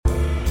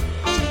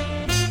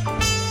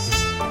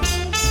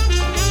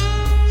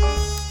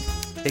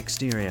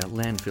Exterior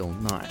landfill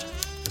night.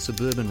 A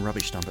suburban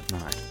rubbish dump at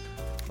night.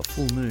 A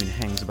full moon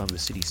hangs above the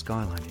city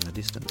skyline in the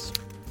distance.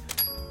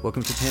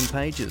 Welcome to 10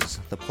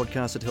 Pages, the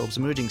podcast that helps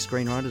emerging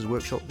screenwriters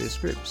workshop their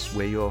scripts.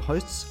 We're your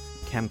hosts,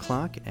 Cam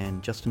Clark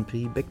and Justin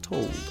P.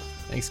 Bechtold.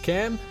 Thanks,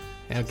 Cam.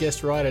 Our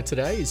guest writer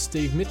today is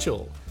Steve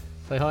Mitchell.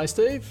 Say hi,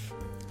 Steve.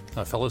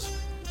 Hi, fellas.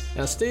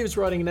 Now, Steve is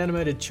writing an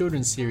animated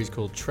children's series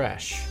called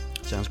Trash.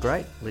 Sounds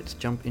great. Let's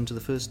jump into the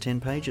first 10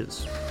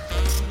 pages.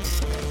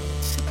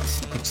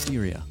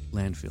 Exterior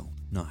landfill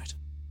night.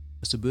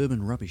 A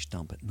suburban rubbish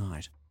dump at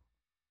night.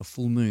 A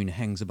full moon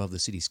hangs above the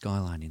city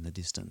skyline in the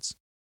distance.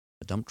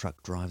 A dump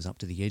truck drives up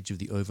to the edge of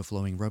the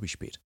overflowing rubbish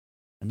pit.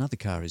 Another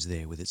car is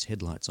there with its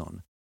headlights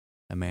on.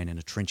 A man in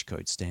a trench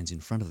coat stands in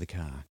front of the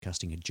car,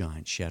 casting a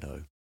giant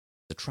shadow.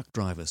 The truck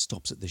driver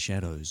stops at the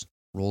shadows,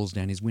 rolls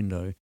down his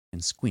window,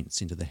 and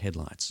squints into the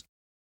headlights.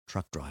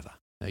 Truck driver.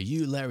 Are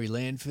you Larry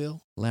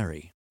Landfill?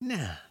 Larry.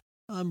 Nah,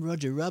 I'm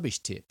Roger Rubbish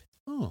Tip.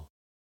 Oh,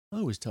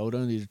 I was told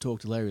only to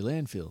talk to Larry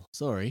Landfill.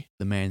 Sorry.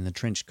 The man in the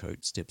trench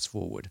coat steps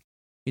forward.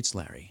 It's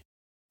Larry.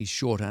 He's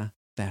shorter,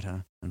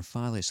 fatter, and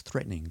far less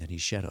threatening than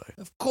his shadow.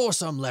 Of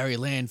course I'm Larry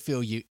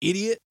Landfill, you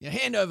idiot. Now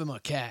hand over my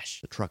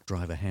cash. The truck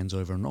driver hands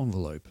over an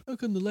envelope. How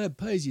come the lab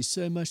pays you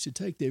so much to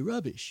take their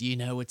rubbish? Do you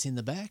know what's in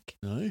the back?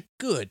 No.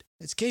 Good.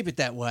 Let's keep it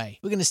that way.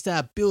 We're going to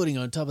start building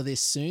on top of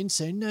this soon,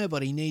 so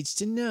nobody needs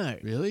to know.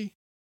 Really?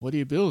 What are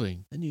you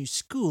building? A new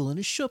school and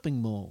a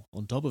shopping mall.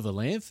 On top of a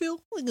landfill?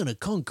 We're going to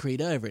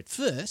concrete over it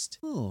first.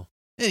 Oh.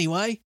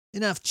 Anyway,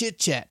 enough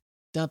chit-chat.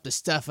 Dump the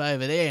stuff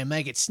over there and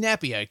make it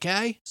snappy,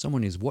 okay?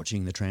 Someone is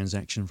watching the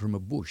transaction from a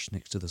bush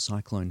next to the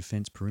cyclone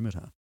fence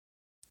perimeter.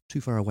 Too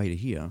far away to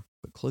hear,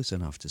 but close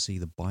enough to see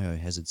the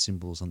biohazard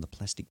symbols on the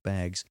plastic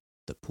bags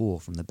that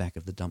pour from the back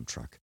of the dump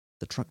truck.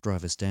 The truck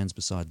driver stands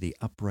beside the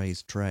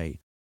upraised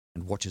tray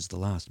and watches the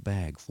last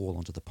bag fall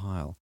onto the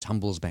pile,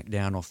 tumbles back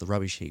down off the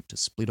rubbish heap to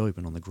split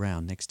open on the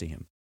ground next to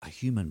him. A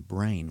human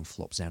brain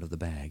flops out of the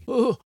bag.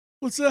 Oh,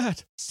 what's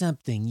that?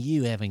 Something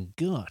you haven't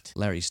got.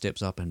 Larry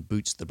steps up and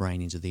boots the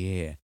brain into the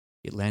air.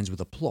 It lands with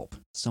a plop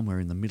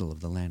somewhere in the middle of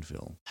the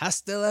landfill.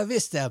 Hasta la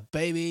vista,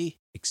 baby.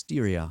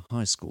 Exterior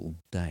high school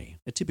day.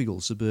 A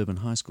typical suburban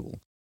high school.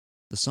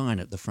 The sign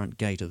at the front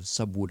gate of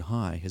Subwood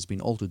High has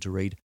been altered to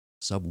read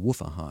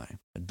Subwoofer High.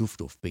 A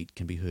doof-doof beat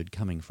can be heard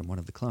coming from one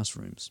of the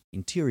classrooms.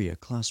 Interior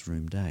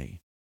classroom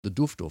day. The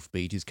doof-doof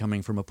beat is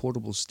coming from a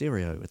portable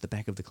stereo at the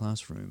back of the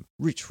classroom.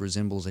 Rich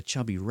resembles a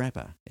chubby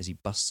rapper as he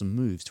busts some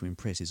moves to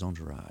impress his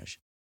entourage.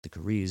 The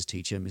careers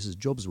teacher, Mrs.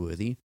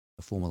 Jobsworthy,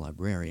 a former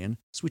librarian,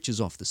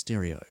 switches off the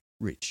stereo.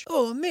 Rich.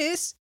 Oh,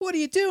 miss, what are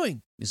you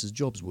doing? Mrs.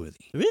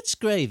 Jobsworthy. Rich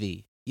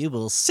Gravy, you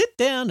will sit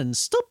down and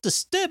stop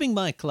disturbing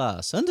my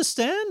class,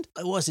 understand?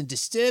 I wasn't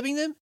disturbing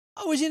them.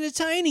 I was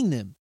entertaining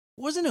them,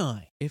 wasn't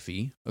I?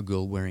 Effie, a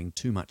girl wearing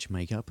too much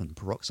makeup and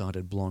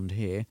peroxided blonde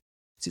hair,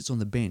 sits on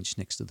the bench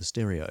next to the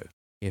stereo.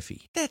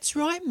 Effie. That's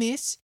right,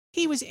 miss.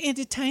 He was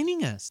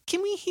entertaining us.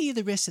 Can we hear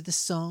the rest of the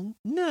song?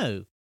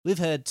 No. We've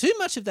heard too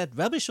much of that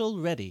rubbish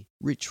already.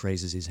 Rich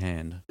raises his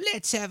hand.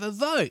 Let's have a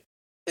vote.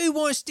 Who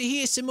wants to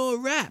hear some more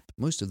rap?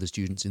 Most of the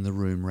students in the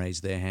room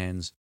raise their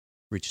hands.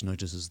 Rich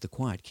notices the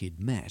quiet kid,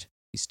 Matt,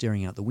 is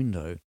staring out the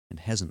window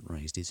and hasn't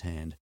raised his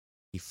hand.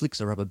 He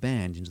flicks a rubber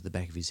band into the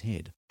back of his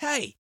head.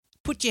 Hey,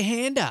 put your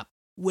hand up.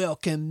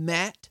 Welcome,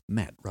 Matt.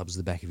 Matt rubs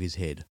the back of his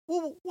head.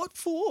 Well, what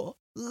for?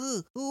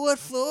 What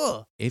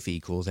for?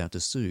 Effie calls out to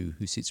Sue,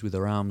 who sits with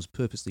her arms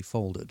purposely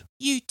folded.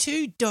 You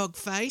too,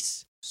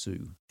 Dogface.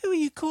 Sue. Who are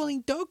you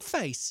calling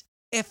Dogface?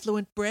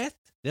 Effluent breath?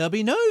 There'll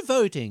be no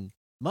voting.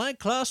 My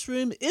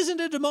classroom isn't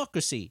a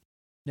democracy.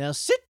 Now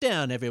sit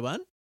down,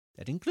 everyone.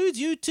 That includes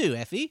you too,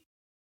 Effie.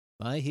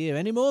 If I hear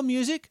any more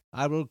music,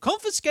 I will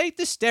confiscate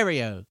the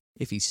stereo.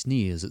 Effie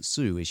sneers at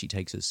Sue as she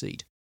takes her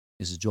seat.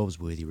 Mrs.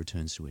 Jobsworthy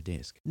returns to her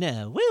desk.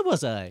 Now, where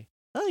was I?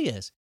 Oh,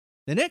 yes.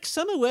 The next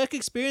summer work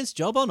experience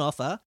job on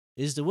offer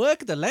is to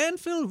work at the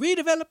landfill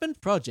redevelopment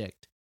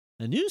project.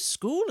 A new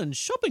school and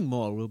shopping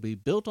mall will be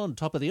built on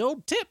top of the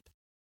old tip.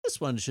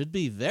 This one should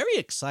be very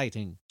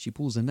exciting. She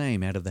pulls a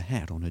name out of the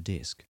hat on her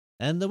desk.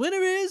 And the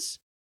winner is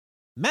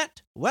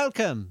Matt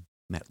Welcome.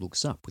 Matt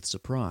looks up with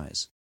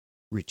surprise.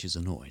 Rich is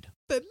annoyed.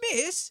 But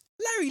miss,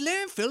 Larry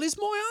Landfill is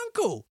my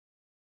uncle.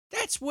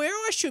 That's where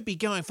I should be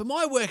going for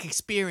my work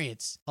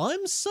experience.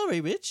 I'm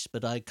sorry, Rich,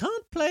 but I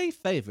can't play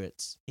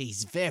favourites.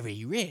 He's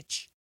very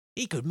rich.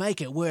 He could make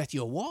it worth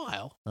your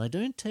while. I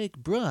don't take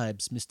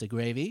bribes, Mr.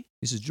 Gravy.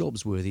 Mrs.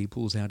 Jobsworthy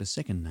pulls out a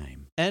second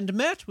name. And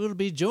Matt will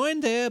be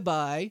joined there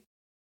by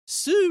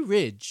Sue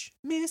Ridge.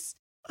 Miss,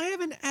 I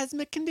have an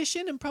asthma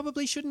condition and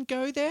probably shouldn't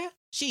go there.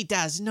 She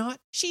does not.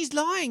 She's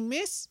lying,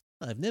 miss.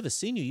 I've never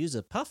seen you use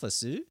a puffer,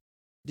 Sue.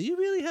 Do you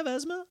really have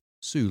asthma?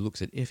 Sue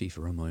looks at Effie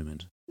for a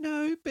moment.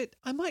 No, but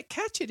I might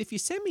catch it if you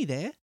send me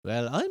there.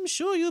 Well, I'm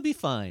sure you'll be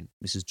fine.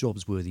 Mrs.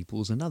 Jobsworthy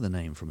pulls another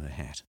name from her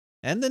hat.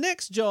 And the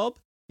next job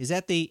is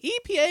at the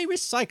EPA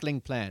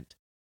recycling plant.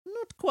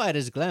 Not quite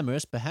as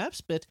glamorous, perhaps,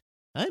 but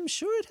I'm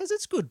sure it has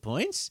its good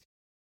points.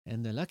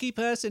 And the lucky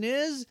person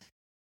is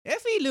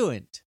Effie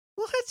Lewent.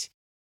 What?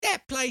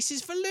 That place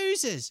is for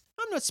losers.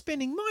 I'm not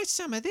spending my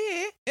summer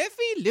there.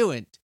 Effie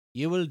Lewent.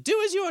 you will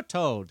do as you are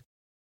told.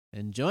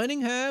 And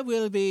joining her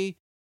will be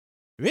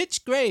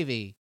Rich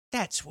Gravy.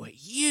 That's what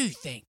you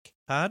think.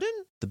 Pardon?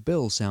 The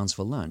bell sounds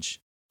for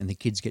lunch, and the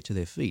kids get to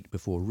their feet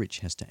before Rich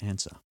has to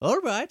answer. All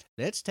right,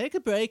 let's take a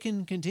break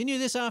and continue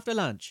this after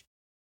lunch.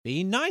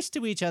 Be nice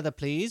to each other,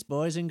 please,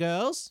 boys and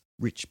girls.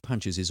 Rich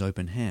punches his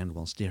open hand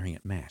while staring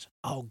at Matt.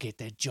 I'll get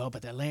that job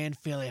at the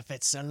landfill if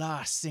it's the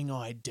last thing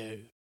I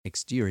do.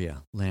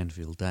 Exterior,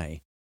 landfill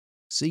day.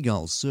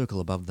 Seagulls circle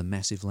above the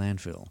massive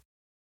landfill.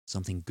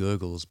 Something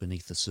gurgles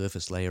beneath the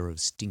surface layer of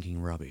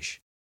stinking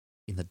rubbish.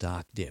 In the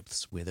dark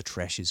depths, where the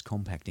trash is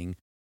compacting,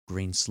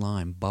 green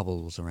slime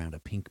bubbles around a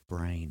pink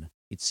brain.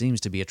 It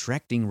seems to be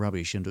attracting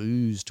rubbish and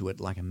ooze to it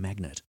like a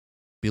magnet,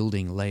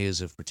 building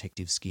layers of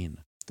protective skin.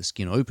 The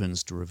skin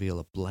opens to reveal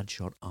a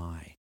bloodshot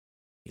eye.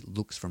 It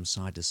looks from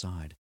side to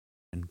side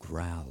and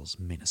growls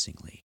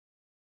menacingly.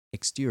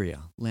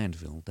 Exterior,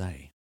 landfill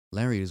day.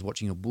 Larry is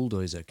watching a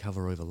bulldozer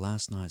cover over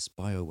last night's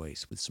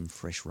bio-waste with some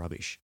fresh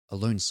rubbish. A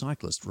lone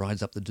cyclist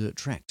rides up the dirt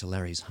track to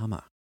Larry's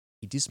Hummer.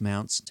 He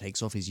dismounts,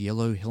 takes off his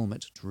yellow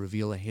helmet to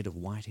reveal a head of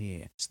white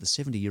hair. It's the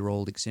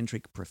 70-year-old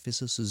eccentric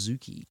Professor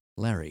Suzuki.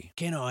 Larry.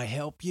 Can I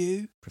help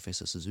you?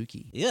 Professor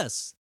Suzuki.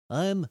 Yes,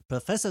 I'm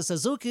Professor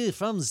Suzuki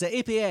from the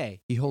EPA.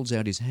 He holds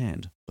out his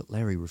hand, but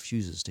Larry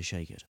refuses to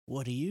shake it.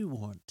 What do you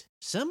want?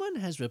 Someone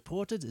has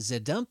reported the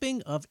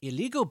dumping of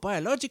illegal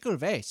biological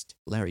waste.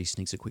 Larry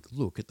sneaks a quick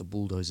look at the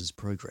bulldozer's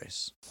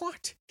progress.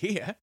 What?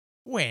 Here?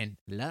 When?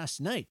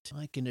 Last night.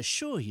 I can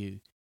assure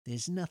you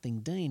there's nothing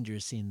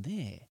dangerous in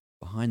there.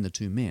 Behind the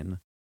two men,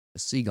 a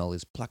seagull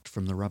is plucked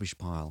from the rubbish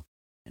pile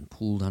and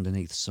pulled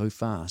underneath so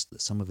fast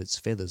that some of its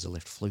feathers are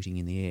left floating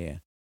in the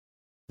air.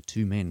 The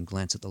two men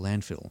glance at the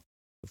landfill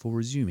before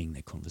resuming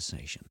their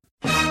conversation.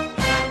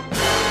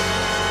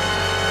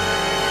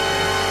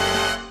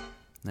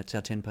 That's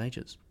our 10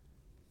 pages.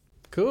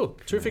 Cool.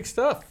 Terrific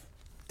stuff.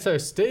 So,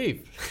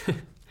 Steve,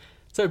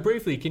 so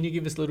briefly, can you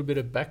give us a little bit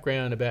of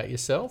background about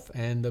yourself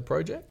and the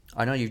project?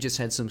 I know you've just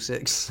had some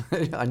success.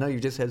 With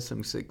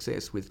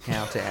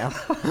Cowtown.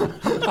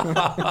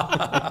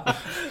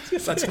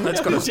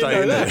 That's got to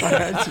stay in there.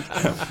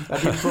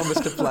 I did promise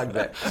to plug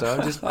that, so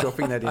I'm just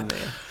dropping that in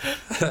there.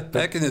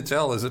 How can you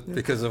tell? Is it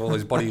because of all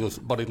these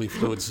bodily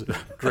fluids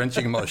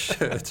drenching my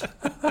shirt?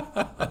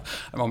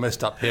 And my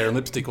messed up hair and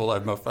lipstick all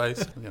over my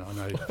face? You know, I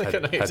know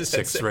you've had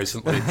sex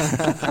recently.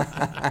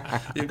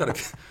 You've got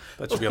to.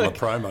 That should be on the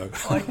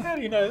promo. Like, how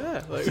do you know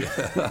that? Like,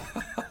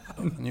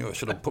 I knew I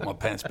should have put my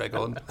pants back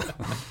on.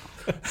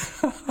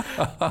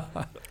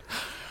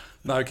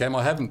 No, Cam,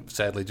 I haven't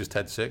sadly just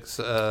had sex.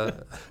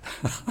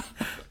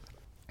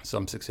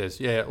 Some success.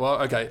 Yeah,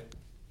 well, okay.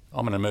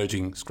 I'm an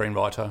emerging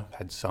screenwriter.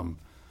 Had some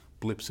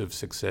blips of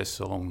success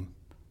along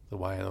the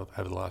way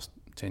over the last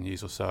 10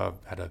 years or so.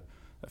 I've had a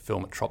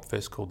film at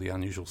Tropfest called The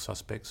Unusual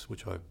Suspects,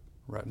 which I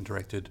wrote and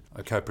directed.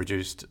 I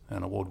co-produced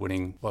an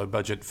award-winning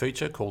low-budget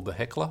feature called The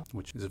Heckler,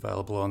 which is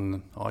available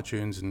on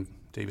iTunes and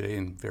DVD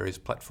and various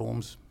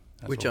platforms.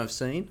 Which I've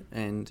seen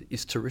and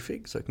is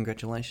terrific, so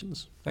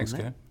congratulations. Thanks,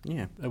 Cam.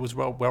 Yeah. It was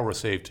well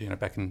received,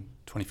 back in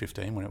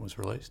 2015 when it was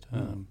released.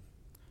 And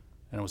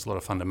it was a lot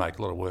of fun to make,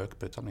 a lot of work,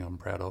 but something I'm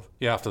proud of.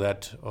 Yeah, after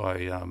that,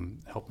 I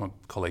helped my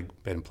colleague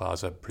Ben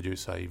Plaza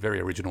produce a very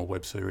original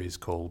web series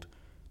called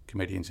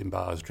Comedians in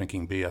Bars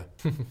Drinking Beer,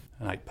 an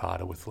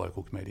 8-parter with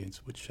local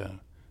comedians, which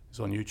is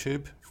on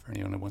YouTube for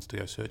anyone who wants to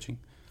go searching.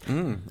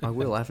 I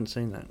will. I haven't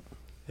seen that.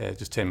 Yeah,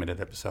 just 10-minute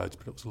episodes,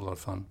 but it was a lot of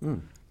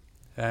fun.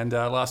 And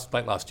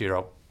late last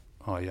year,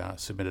 I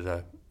submitted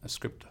a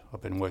script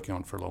I've been working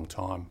on for a long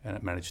time, and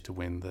it managed to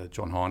win the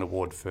John Hine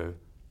Award for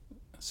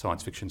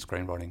science fiction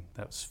screenwriting.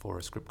 That was for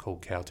a script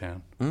called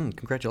Cowtown.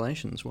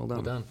 Congratulations. Well done.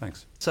 Well done.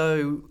 Thanks.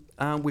 So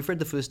we've read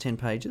the first 10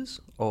 pages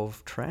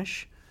of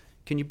Trash.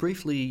 Can you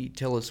briefly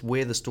tell us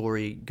where the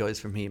story goes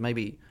from here?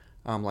 Maybe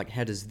like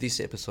how does this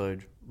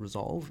episode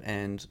resolve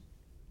and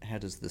how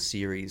does the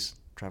series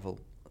travel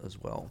as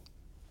well?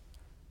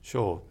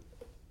 Sure.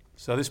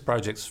 So this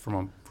project's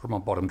from my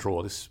bottom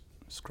drawer. This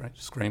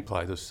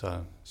screenplay, this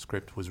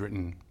script was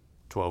written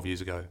 12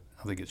 years ago.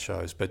 I think it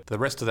shows. But the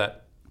rest of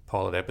that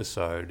pilot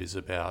episode is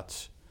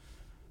about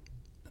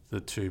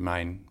the two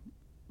main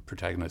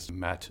protagonists,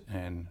 Matt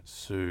and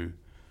Sue,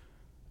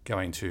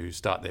 going to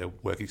start their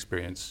work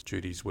experience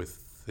duties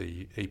with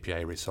the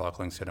EPA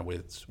Recycling Centre,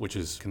 which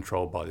is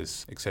controlled by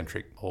this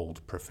eccentric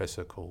old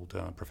professor called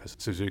Professor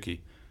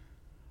Suzuki,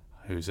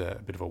 who's a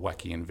bit of a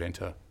wacky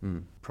inventor.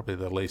 Probably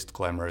the least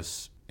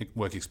glamorous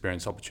work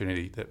experience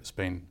opportunity that's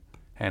been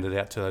handed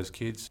out to those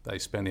kids. They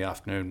spend the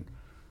afternoon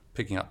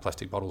picking up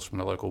plastic bottles from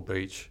the local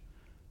beach,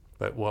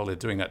 but while they're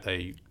doing that,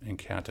 they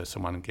encounter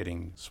someone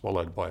getting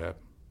swallowed by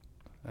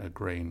a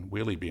green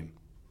wheelie bin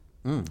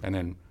and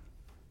then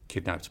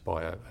kidnapped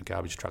by a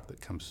garbage truck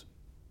that comes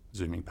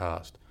zooming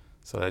past.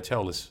 So they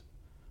tell this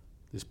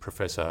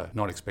professor,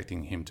 not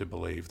expecting him to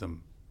believe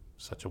them,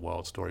 such a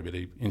wild story, but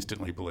he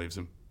instantly believes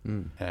them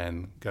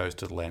and goes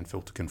to the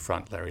landfill to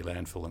confront Larry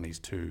Landfill and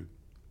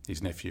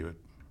his nephew,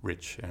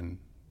 Rich, and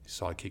his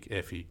sidekick,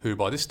 Effie, who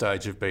by this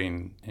stage have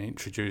been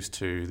introduced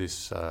to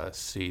this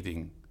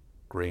seething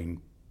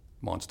green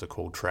monster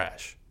called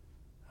Trash.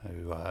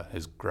 who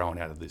has grown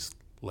out of this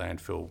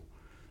landfill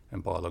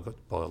and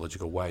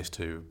biological waste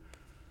to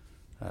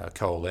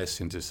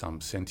coalesce into some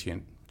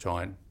sentient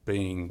giant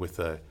being with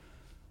an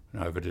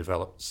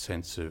overdeveloped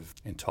sense of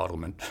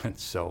entitlement and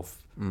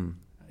self.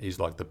 He's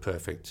like the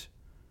perfect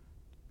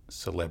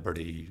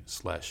celebrity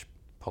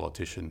 /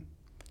 politician.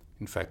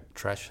 In fact,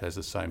 Trash has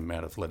the same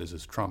amount of letters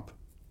as Trump.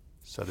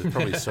 So there's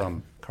probably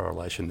some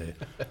correlation there,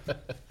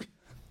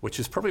 which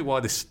is probably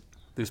why this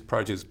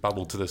project's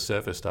bubbled to the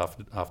surface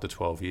after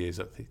 12 years.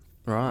 I think.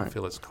 Right. I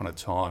feel it's kind of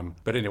time.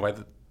 But anyway,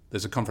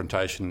 there's a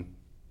confrontation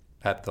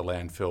at the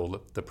landfill.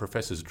 The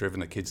professor's driven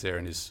the kids there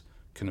in his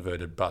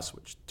converted bus,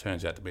 which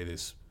turns out to be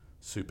this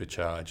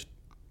supercharged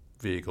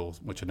vehicle,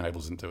 which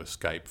enables them to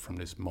escape from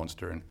this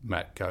monster. And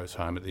Matt goes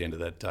home at the end of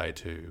that day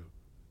to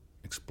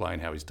explain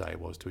how his day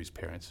was to his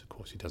parents. Of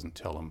course, he doesn't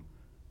tell them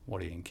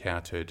what he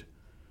encountered,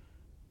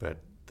 but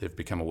they've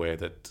become aware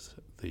that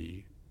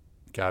the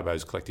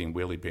garbos collecting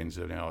wheelie bins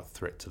are now a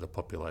threat to the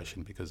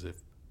population because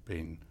they've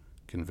been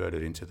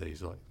converted into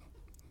these like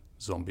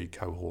zombie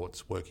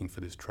cohorts working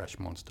for this trash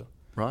monster.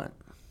 Right.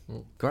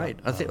 Great.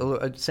 I think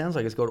it sounds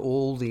like it's got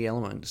all the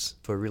elements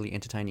for a really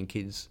entertaining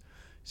kids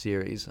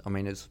series. I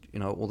mean, it's, you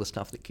know, all the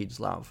stuff that kids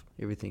love.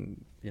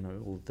 Everything, you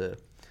know,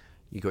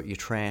 you got your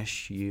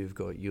trash, you've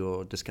got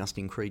your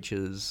disgusting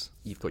creatures,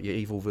 you've got your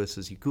evil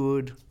versus your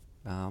good.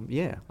 I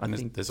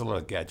think there's a lot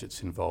of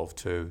gadgets involved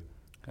too,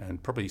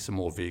 and probably some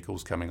more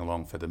vehicles coming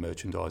along for the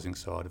merchandising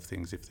side of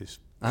things if this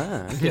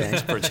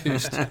gets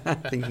produced.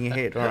 Thinking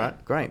ahead. All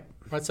right, great.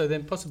 Right, so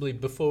then possibly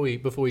before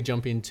we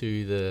jump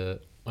into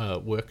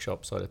the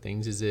workshop side of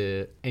things, is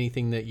there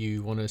anything that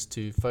you want us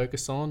to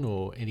focus on,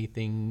 or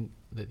anything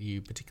that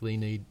you particularly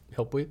need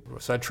help with?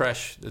 So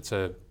Trash, it's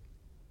a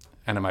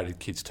animated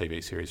kids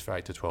TV series for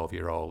 8 to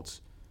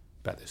 12-year-olds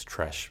about this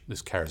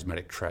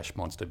charismatic trash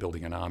monster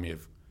building an army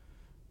of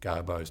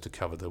garbos to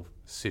cover the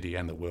city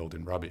and the world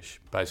in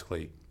rubbish.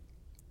 Basically,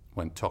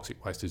 when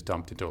toxic waste is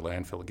dumped into a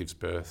landfill, it gives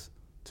birth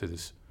to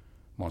this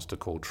monster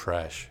called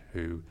Trash,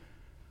 who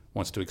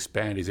wants to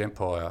expand his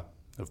empire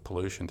of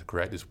pollution to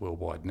create this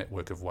worldwide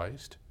network of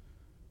waste.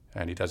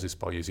 And he does this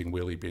by using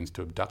wheelie bins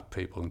to abduct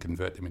people and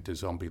convert them into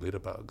zombie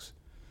litterbugs.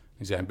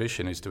 His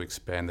ambition is to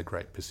expand the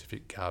Great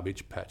Pacific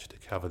Garbage Patch to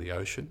cover the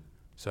ocean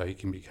so he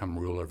can become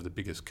ruler of the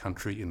biggest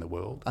country in the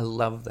world. I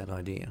love that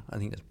idea. I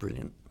think that's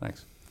brilliant.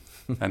 Thanks.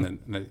 And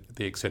then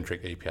the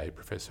eccentric EPA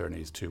professor and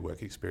his 2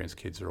 work experience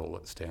kids are all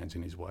that stands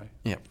in his way.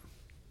 Yep.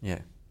 Yeah.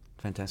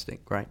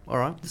 Fantastic. Great. All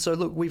right. So,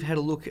 look, we've had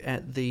a look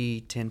at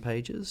the 10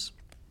 pages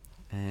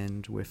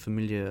and we're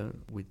familiar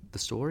with the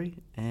story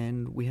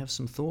and we have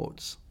some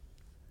thoughts.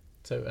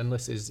 So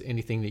unless there's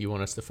anything that you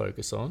want us to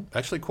focus on. I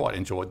actually quite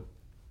enjoyed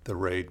the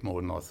read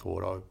more than I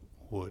thought I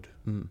would.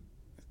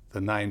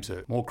 The names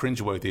are more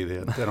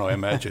cringeworthy than I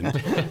imagined.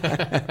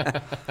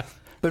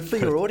 But for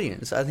your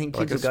audience, I think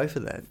kids will go for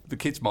that. The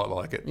kids might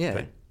like it. Yeah.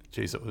 But,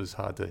 geez, it was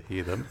hard to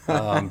hear them.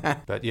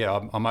 But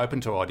yeah, I'm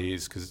open to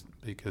ideas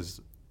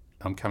because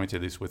I'm coming to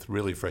this with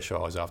really fresh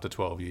eyes after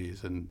 12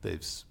 years, and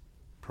there's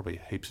probably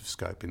heaps of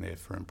scope in there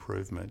for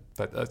improvement.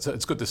 But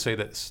it's good to see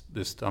that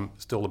there's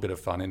still a bit of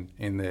fun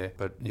in there.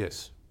 But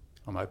yes,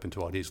 I'm open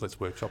to ideas. Let's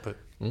workshop it.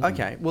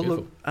 Okay. Well,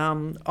 Beautiful.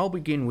 look, I'll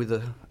begin with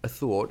a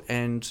thought,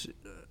 and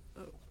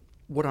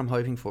what I'm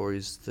hoping for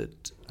is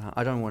that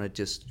I don't want to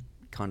just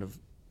kind of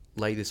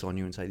lay this on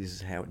you and say this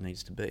is how it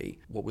needs to be.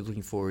 What we're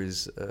looking for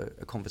is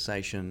a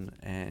conversation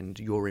and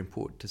your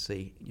input to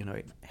see, you know,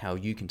 how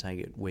you can take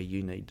it where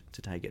you need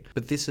to take it.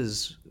 But this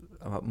is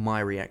my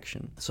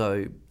reaction.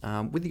 So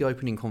with the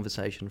opening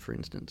conversation, for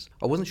instance,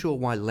 I wasn't sure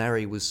why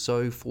Larry was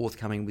so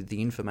forthcoming with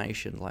the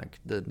information, like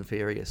the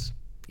nefarious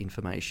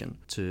information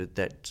to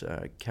that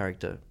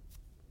character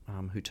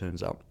who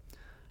turns up,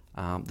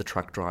 the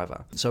truck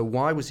driver. So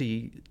why was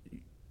he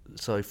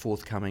so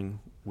forthcoming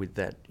with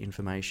that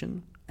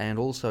information? And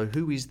also,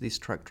 who is this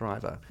truck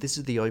driver? This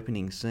is the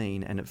opening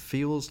scene, and it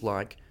feels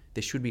like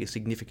there should be a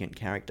significant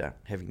character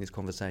having this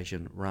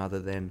conversation rather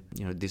than,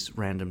 you know, this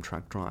random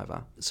truck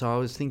driver. So I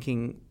was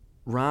thinking,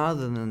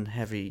 rather than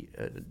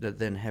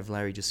have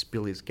Larry just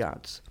spill his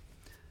guts,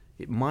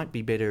 it might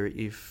be better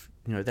if,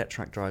 you know, that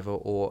truck driver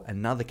or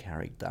another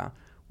character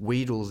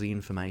wheedles the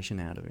information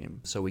out of him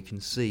so we can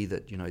see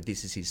that, you know,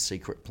 this is his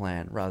secret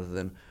plan rather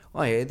than,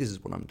 oh yeah, this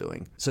is what I'm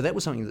doing. So that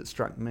was something that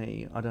struck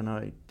me. I don't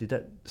know, did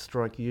that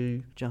strike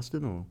you,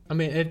 Justin? Or I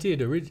mean, it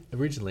did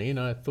originally, and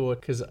I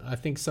thought, because I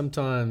think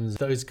sometimes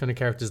those kind of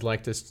characters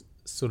like to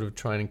sort of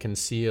try and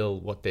conceal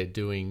what they're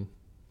doing,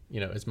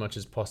 you know, as much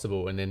as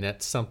possible, and then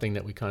that's something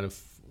that we kind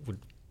of would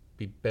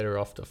be better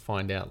off to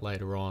find out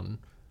later on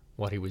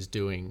what he was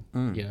doing,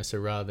 you know, so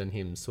rather than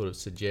him sort of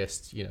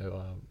suggest, you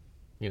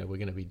know, we're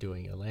going to be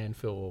doing a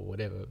landfill or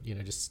whatever, you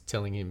know, just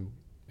telling him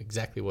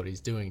exactly what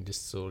he's doing,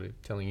 just sort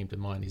of telling him to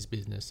mind his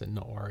business and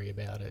not worry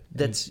about it.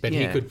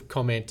 He could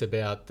comment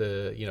about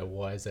the, you know,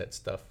 why is that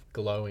stuff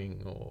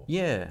glowing, or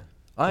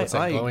what's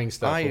that glowing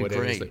stuff, I or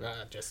whatever. agree. It's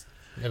like, just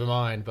never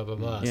mind, blah, blah,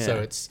 blah. Yeah. So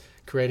it's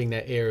creating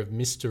that air of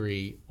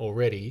mystery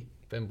already.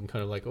 Then I'm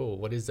kind of like, oh,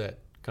 what is that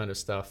kind of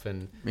stuff?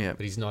 And Yeah.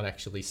 but he's not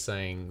actually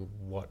saying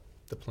what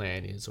the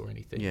plan is or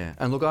anything. Yeah,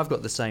 and look, I've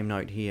got the same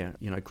note here.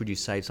 You know, could you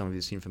save some of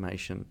this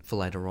information for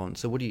later on?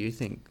 So what do you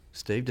think,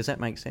 Steve? Does that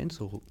make sense?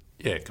 Or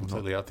Yeah,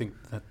 completely. I think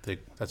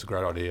that's a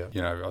great idea.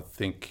 You know, I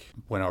think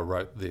when I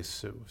wrote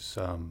this, it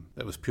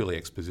was purely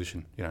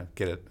exposition. You know,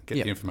 get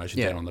the information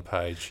down on the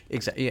page.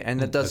 Exactly, yeah,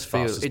 and it does as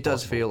fast as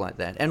does possible. feel like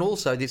that. And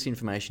also, this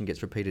information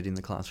gets repeated in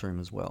the classroom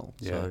as well.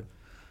 Yeah. So,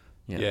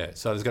 Yeah,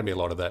 so there's going to be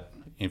a lot of that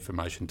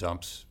information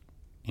dumps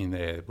in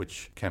there,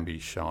 which can be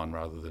shown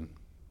rather than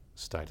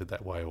stated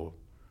that way or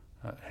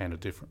handled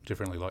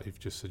differently, like you've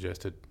just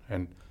suggested,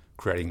 and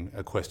creating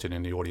a question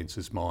in the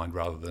audience's mind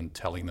rather than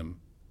telling them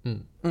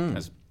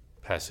as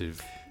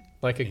passive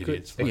Like it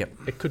idiots. could,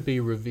 it could be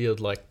revealed,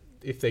 like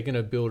if they're going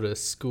to build a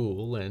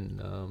school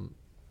and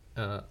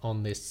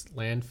on this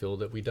landfill,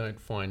 that we don't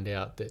find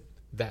out that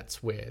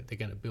that's where they're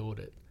going to build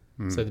it.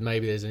 So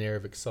maybe there's an air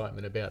of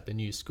excitement about the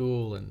new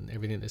school and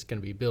everything that's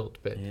going to be built,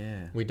 but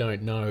we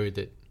don't know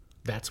that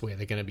that's where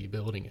they're going to be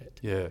building it.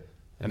 Yeah.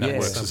 And that Yeah.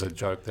 works as a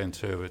joke then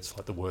too. It's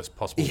like the worst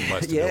possible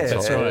place to yeah, build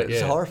That's something. right,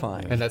 It's yeah.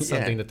 horrifying. And that's Yeah.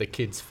 something that the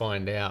kids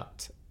find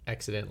out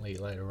accidentally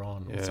later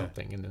on or Yeah.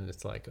 something, and then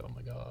it's like, oh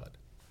my God.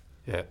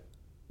 Yeah,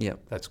 Yep.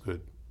 that's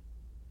good.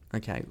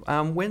 Okay.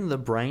 When the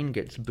brain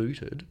gets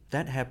booted,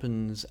 that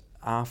happens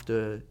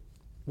after.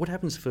 What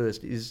happens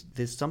first is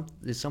there's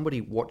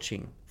somebody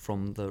watching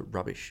from the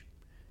rubbish.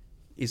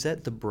 Is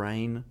that the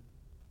brain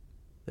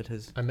that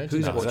has? I imagine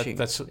who's so. watching?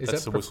 That's Is the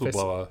that Professor-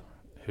 whistleblower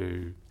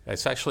who...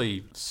 It's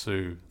actually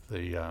Sue,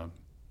 the...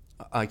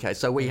 Okay,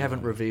 so we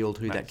haven't revealed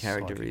who that Matt's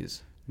character psychic.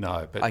 is.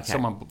 No, but Okay.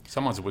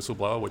 someone's a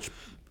whistleblower, which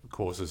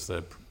causes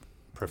the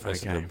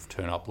professor Okay. to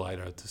turn up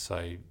later to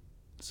say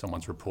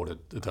someone's reported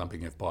the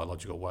dumping of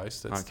biological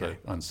waste. That's Okay.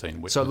 the unseen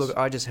witness. So look,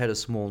 I just had a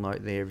small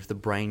note there. If the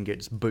brain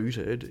gets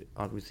booted,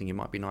 I would think it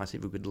might be nice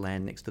if we could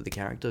land next to the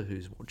character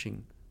who's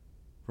watching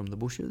from the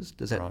bushes.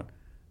 Does that Right.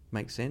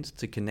 make sense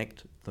to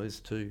connect those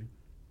two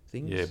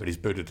things? Yeah, but he's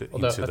booted it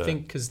Although into I the...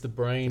 think because the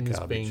brain is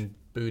garbage. being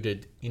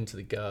booted into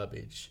the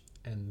garbage,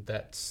 and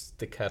that's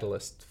the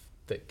catalyst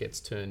that gets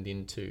turned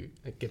into,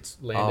 it gets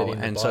landed in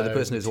the and so the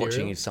person who's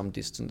watching biomaterial. is some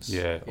distance.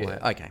 Yeah. away.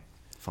 Okay,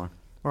 fine.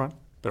 All right.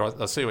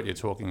 But I see what you're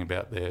talking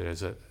about there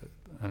as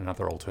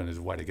another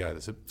alternative way to go.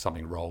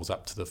 Something rolls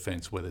up to the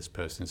fence where this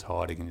person is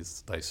hiding, and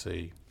they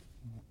see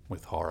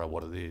with horror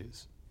what it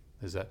is.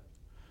 There's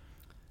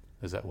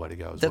that way to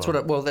go as That's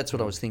well. that's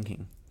what I was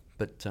thinking.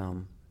 But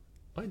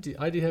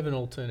I did have an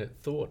alternate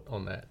thought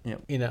on that.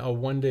 Yep. You know, I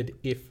wondered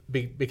if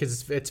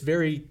because it's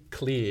very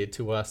clear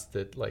to us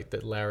that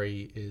that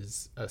Larry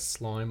is a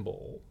slime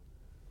ball.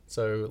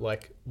 So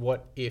like,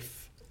 what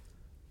if?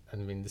 I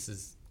mean, this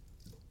is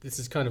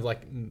kind of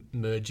like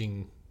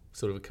merging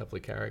sort of a couple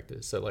of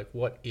characters. So like,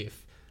 what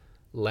if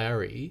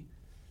Larry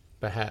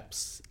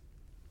perhaps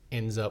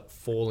ends up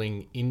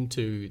falling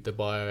into the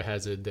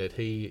biohazard that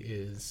he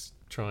is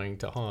trying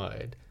to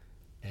hide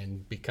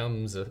and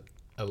becomes a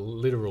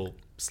literal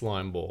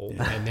slime ball,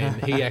 and then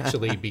he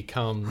actually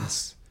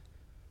becomes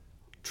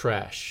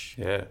trash,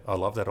 Yeah, I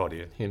love that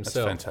idea.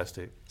 Himself. That's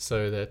fantastic.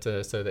 so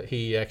that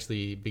he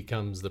actually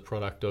becomes the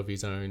product of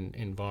his own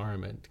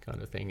environment,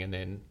 kind of thing, and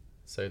then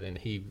so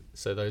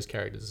those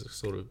characters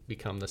sort of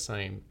become the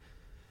same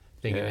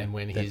thing, Yeah, and then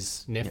when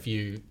his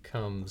nephew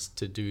comes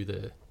to do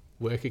the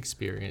work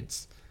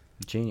experience,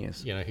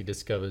 genius. you know, he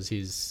discovers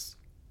his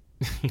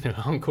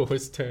uncle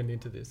has turned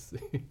into this.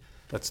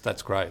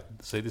 That's great.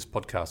 See, this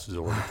podcast is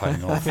already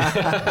paying off.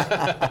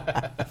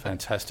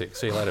 Fantastic.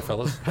 See you later,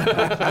 fellas.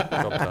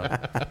 Job done.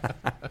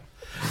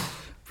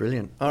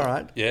 Brilliant. All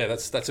right. Yeah,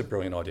 that's a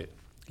brilliant idea.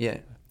 Yeah.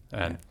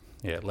 And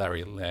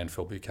Larry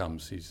Landfill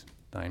becomes his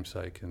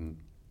namesake, and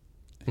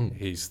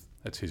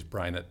that's his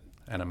brain that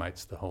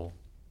animates the whole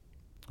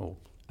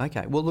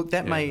Okay. Well, look,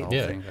 that may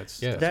thing. That's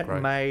that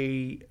great.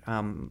 may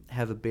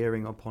have a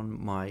bearing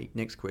upon my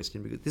next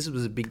question, because this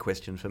was a big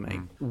question for me.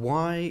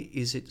 Why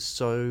is it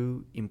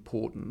so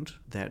important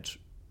that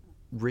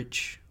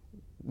Rich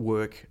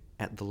work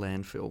at the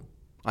landfill?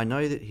 I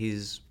know that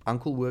his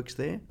uncle works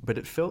there, but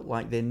it felt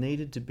like there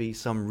needed to be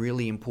some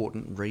really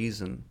important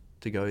reason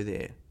to go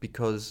there,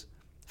 because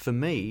for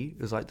me,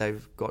 it was like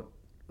they've got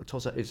a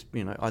toss-up. It's,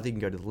 either you can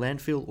go to the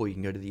landfill or you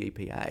can go to the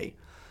EPA.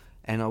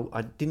 And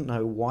I didn't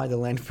know why the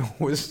landfill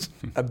was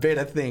a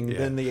better thing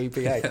than the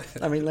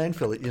EPA. I mean,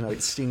 landfill,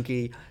 it's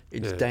stinky,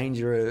 it's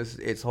dangerous,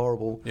 it's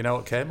horrible. You know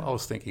what, Cam? I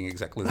was thinking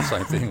exactly the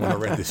same thing when I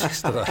read this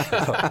yesterday.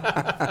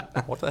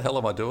 What the hell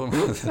am I doing?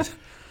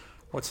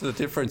 What's the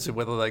difference in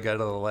whether they go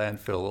to the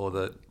landfill or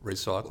the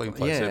recycling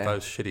place? They're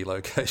both shitty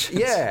locations.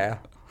 Yeah.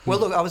 Well,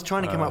 look, I was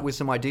trying to come up with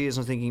some ideas.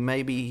 I'm thinking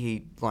maybe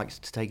he likes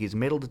to take his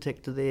metal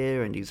detector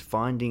there and he's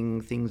finding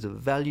things of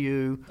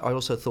value. I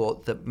also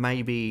thought that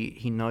maybe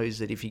he knows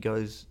that if he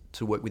goes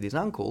to work with his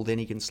uncle, then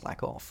he can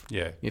slack off.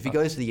 Yeah. If he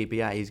goes to the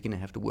EPA, he's going to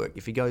have to work.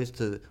 If he goes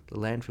to the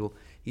landfill,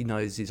 he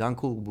knows his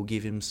uncle will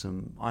give him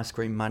some ice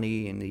cream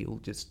money and he'll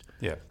just,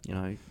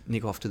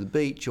 nick off to the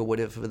beach or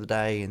whatever for the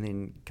day and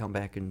then come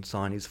back and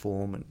sign his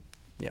form. And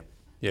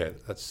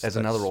that's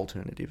another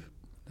alternative.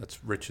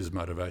 That's Rich's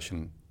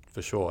motivation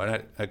for sure,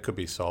 and it could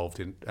be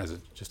solved as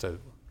just a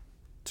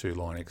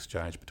two-line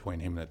exchange between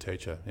him and the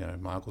teacher. You know,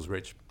 my uncle's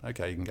rich.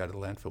 Okay, you can go to the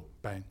landfill.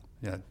 Bang.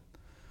 You know,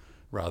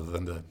 rather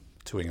than the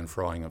toing and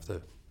froing of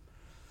the,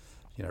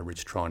 you know,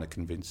 Rich trying to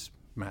convince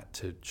Matt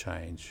to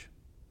change.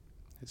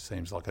 It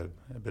seems like a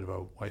bit of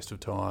a waste of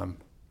time,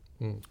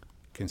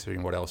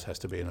 considering what else has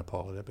to be in a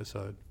pilot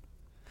episode.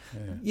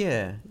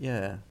 Yeah.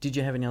 Did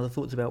you have any other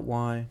thoughts about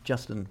why,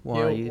 Justin?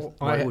 Why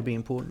it would be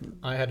important?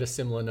 I had a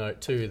similar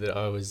note too, that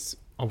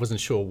I wasn't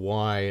sure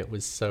why it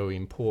was so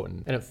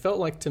important, and it felt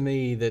like to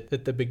me that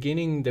at the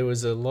beginning there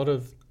was there's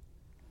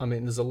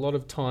a lot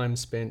of time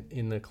spent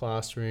in the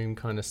classroom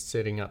kind of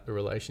setting up the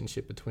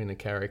relationship between the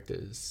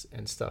characters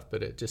and stuff,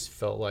 but it just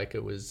felt like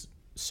it was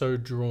so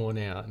drawn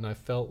out, and I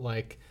felt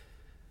like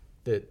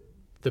that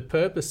the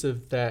purpose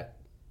of that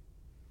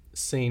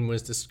scene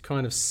was to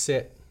kind of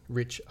set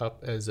Rich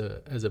up as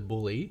a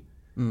bully,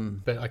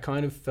 but I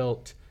kind of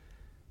felt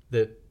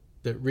that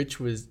Rich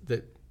was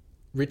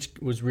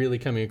really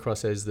coming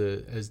across as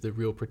the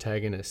real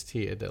protagonist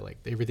here. That like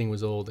everything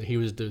was all that he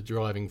was the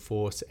driving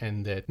force,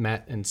 and that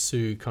Matt and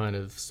Sue kind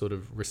of sort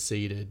of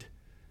receded,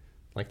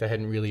 like they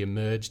hadn't really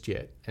emerged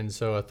yet. And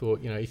so I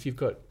thought, if you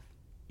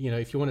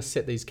want to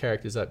set these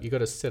characters up, you've got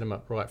to set them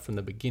up right from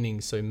the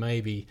beginning. So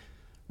maybe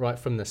right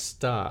from the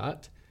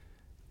start,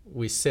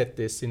 we set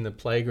this in the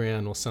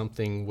playground or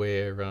something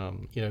where,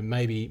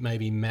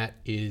 maybe Matt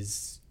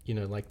is,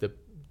 like the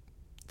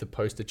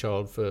poster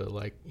child for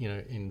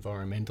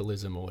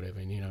environmentalism or whatever,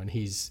 and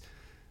he's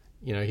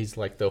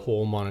like the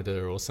hall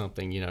monitor or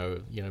something,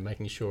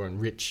 making sure,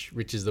 and Rich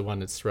is the one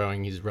that's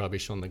throwing his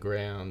rubbish on the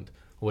ground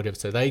or whatever.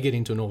 So they get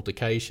into an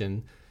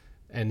altercation,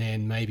 and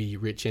then maybe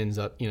Rich ends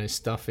up,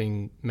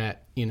 stuffing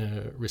Matt in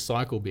a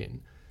recycle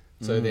bin.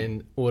 So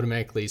then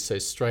automatically, so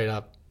straight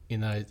up, in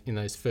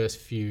those first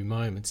few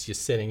moments, you're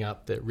setting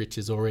up that Rich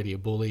is already a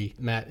bully.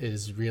 Matt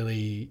is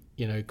really,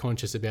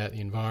 conscious about the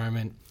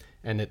environment,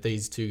 and that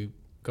these two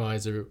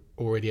guys are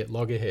already at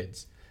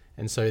loggerheads.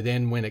 And so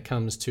then when it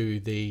comes to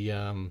the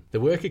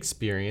work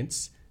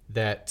experience,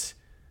 that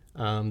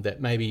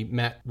maybe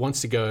Matt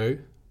wants to go,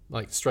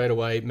 like straight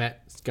away,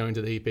 Matt's going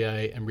to the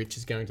EPA and Rich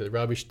is going to the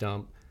rubbish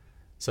dump.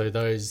 So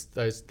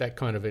that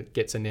kind of it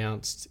gets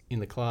announced in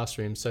the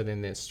classroom. So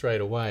then they're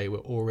straight away, we're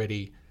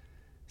already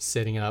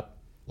setting up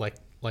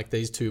like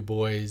these two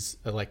boys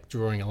are like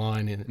drawing a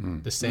line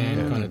in the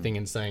sand kind of thing,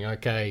 and saying,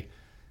 okay,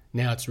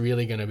 now it's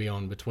really going to be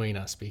on between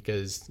us,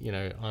 because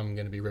I'm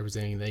going to be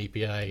representing the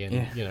EPA, and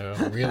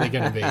I'm really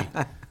going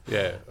to be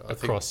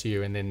across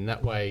you. And then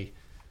that way,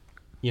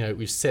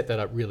 we've set that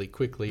up really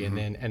quickly, and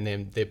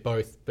then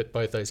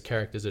both those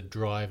characters are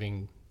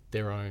driving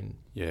their own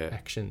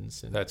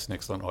actions. And that's an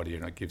excellent idea,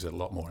 and it gives it a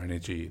lot more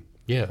energy.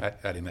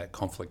 Adding that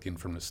conflict in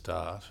from the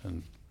start,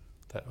 and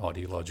that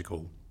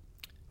ideological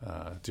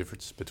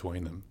difference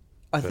between them.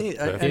 I think,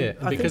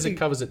 because it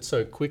covers it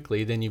so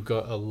quickly, then you've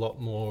got a lot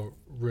more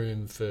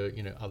room for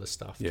other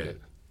stuff to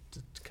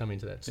come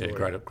into that story.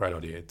 Yeah, great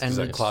idea. And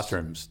that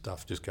classroom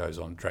stuff just drags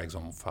on far too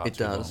long. It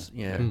does,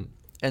 yeah.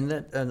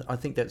 And I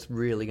think that's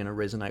really going to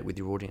resonate with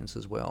your audience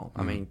as well.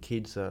 I mean,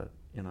 kids are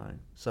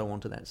so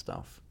onto that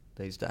stuff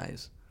these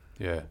days.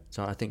 Yeah.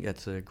 So I think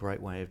that's a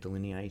great way of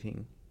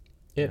delineating.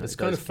 Yeah, it's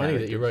kind of funny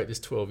that you wrote this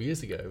 12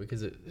 years ago,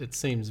 because it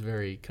seems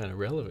very kind of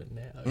relevant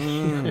now.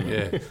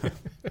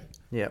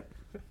 Yep.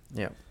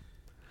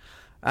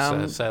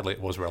 Sadly,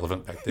 it was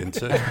relevant back then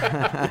too.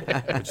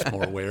 We're just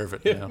more aware of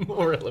it now.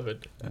 More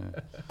relevant. Yeah.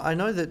 I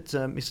know that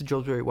Mr.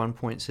 Jobsbury at one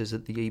point says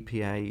that the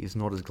EPA is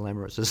not as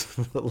glamorous as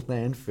the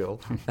landfill.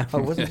 I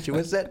wasn't sure.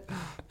 Was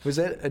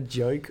that a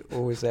joke,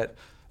 or was that?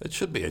 It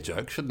should be a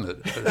joke, shouldn't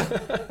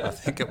it? I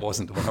think it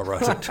wasn't when I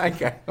wrote it.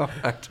 Okay, all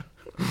right.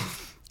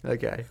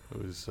 Okay.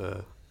 It was...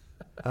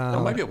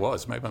 well, maybe it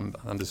was. Maybe I'm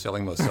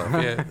underselling myself.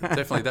 Yeah,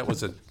 definitely that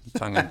was a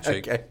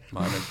tongue-in-cheek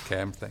moment,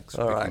 Cam. Thanks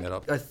for picking that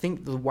up. I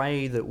think the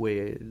way that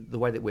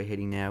we're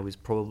heading now is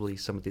probably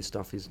some of this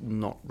stuff is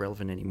not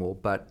relevant anymore.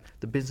 But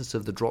the business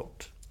of the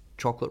dropped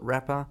chocolate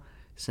wrapper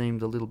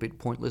seemed a little bit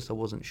pointless. I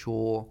wasn't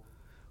sure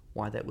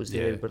why that was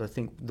there, but I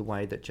think the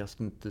way that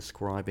Justin's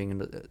describing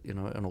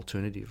an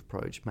alternative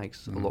approach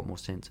makes a lot more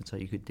sense, and so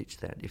you could ditch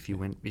that if you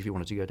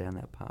wanted to go down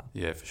that path.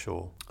 Yeah, for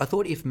sure. I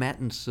thought if Matt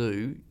and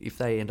Sue, if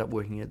they end up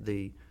working at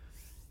the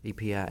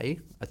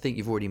EPA, I think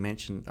you've already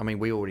mentioned. I mean,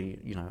 we already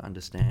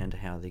understand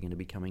how they're going to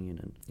be coming in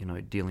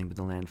and dealing with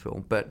the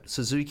landfill. But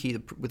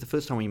Suzuki, with the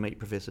first time we meet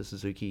Professor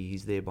Suzuki,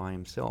 he's there by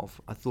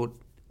himself. I thought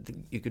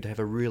you could have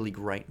a really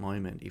great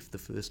moment if the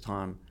first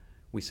time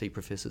we see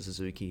Professor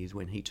Suzuki is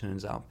when he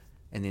turns up,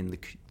 and then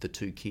the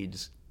two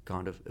kids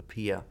kind of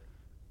appear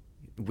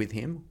with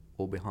him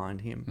or behind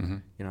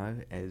him,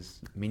 as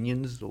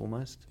minions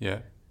almost. Yeah.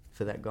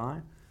 For that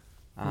guy,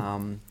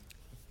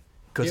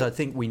 because I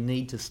think we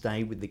need to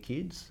stay with the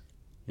kids.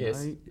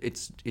 Yes.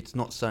 It's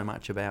not so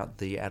much about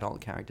the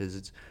adult characters.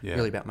 It's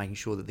really about making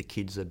sure that the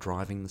kids are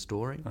driving the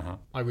story. Uh-huh.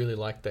 I really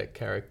like that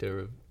character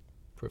of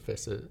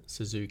Professor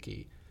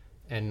Suzuki,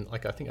 and I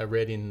think I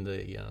read in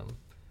the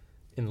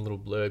little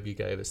blurb you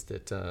gave us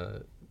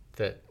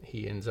that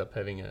he ends up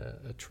having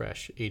a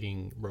trash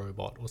eating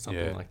robot or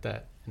something like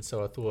that. And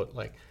so I thought,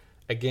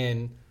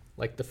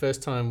 like the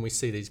first time we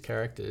see these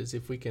characters,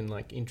 if we can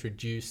like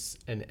introduce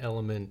an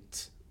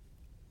element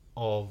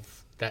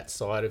of that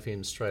side of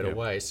him straight Yep.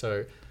 away.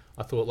 So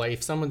I thought, like,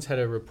 if someone's had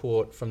a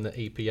report from the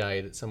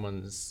EPA that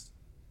someone's,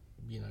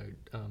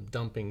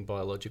 dumping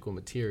biological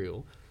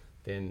material,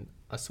 then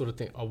I sort of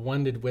think, I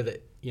wondered whether,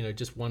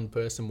 just one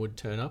person would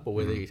turn up or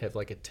whether you'd have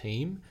like a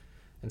team.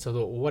 And so I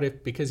thought, well, what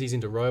if, because he's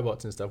into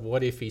robots and stuff,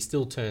 what if he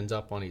still turns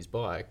up on his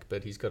bike,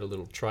 but he's got a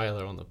little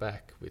trailer on the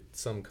back with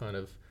some kind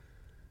of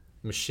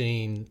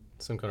machine,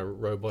 some kind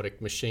of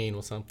robotic machine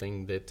or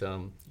something that,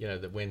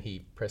 that when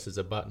he presses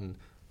a button,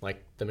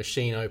 like the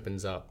machine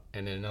opens up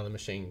and then another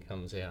machine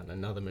comes out and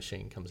another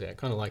machine comes out,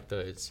 kind of like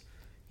those,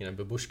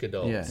 babushka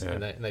dolls. Yeah.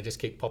 And they just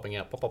keep popping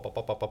out, pop, pop, pop,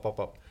 pop, pop, pop, pop,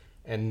 pop.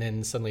 And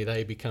then suddenly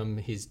they become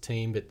his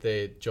team, but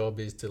their job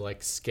is to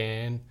like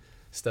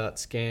start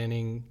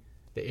scanning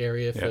the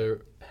area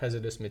for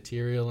hazardous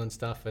material and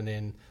stuff. And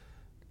then,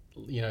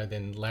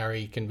 then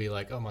Larry can be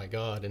like, oh my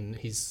God. And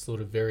he's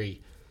sort of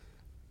very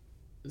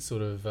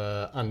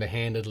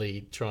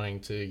underhandedly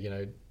trying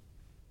to,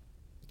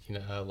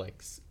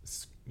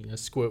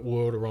 squirt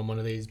water on one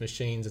of these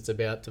machines that's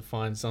about to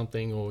find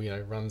something, or,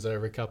 runs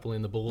over a couple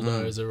in the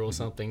bulldozer or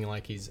something.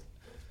 Like he's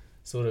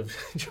sort of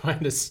trying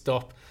to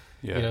stop,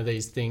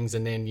 these things.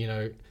 And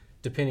then,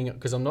 depending,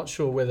 because I'm not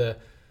sure whether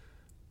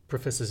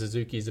Professor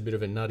Suzuki is a bit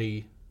of a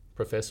nutty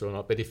professor or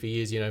not, but if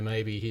he is,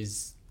 maybe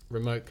his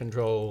remote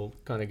control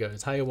kind of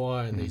goes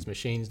haywire and these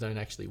machines don't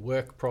actually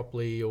work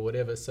properly or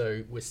whatever.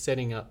 So we're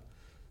setting up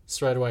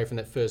straight away from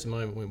that first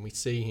moment when we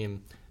see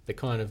him, the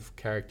kind of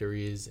character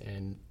he is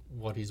and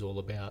what he's all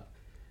about.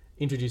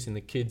 Introducing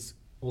the kids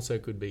also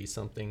could be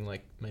something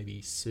like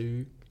maybe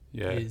Sue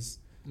is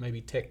maybe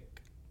tech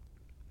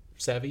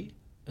savvy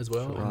as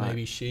well, Sure. and Right.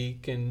 maybe she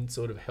can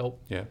sort of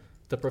help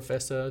the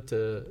professor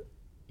to,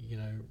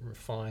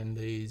 refine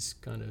these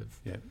kind of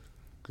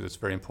because it's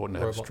very important to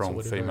have a robots or strong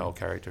whatever. female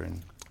character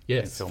in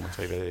Yes. film and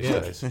TV these Yeah.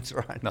 days. That's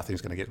right.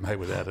 Nothing's going to get made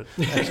without it.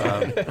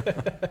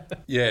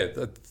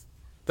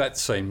 That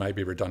scene may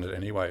be redundant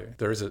anyway.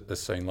 There is a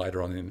scene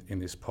later on in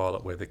this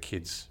pilot where the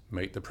kids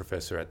meet the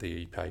professor at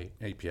the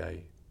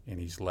EPA in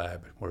his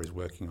lab where he's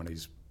working on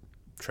his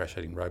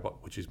trash-eating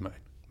robot, which is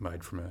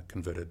made from a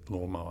converted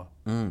lawnmower.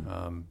 Love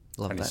and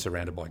that. he's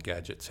surrounded by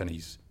gadgets, and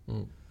his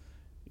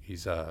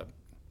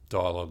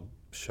dialogue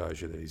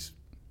shows you that he's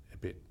a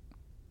bit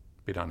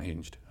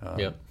unhinged,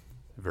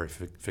 very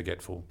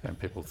forgetful, and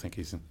people think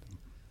he's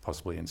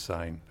possibly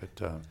insane.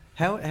 But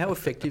How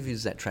effective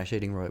is that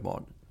trash-eating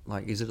robot?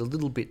 Like, is it a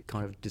little bit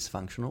kind of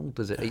dysfunctional?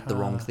 Does it eat the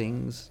wrong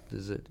things?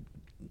 Does it,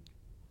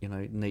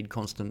 need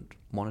constant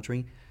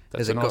monitoring?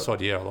 that's a nice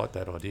idea. I like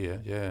that idea.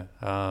 Yeah.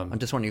 I'm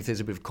just wondering if there's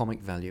a bit of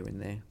comic value in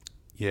there.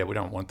 Yeah, we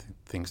don't want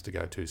things to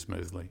go too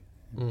smoothly.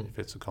 If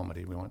it's a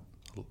comedy, we want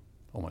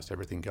almost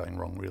everything going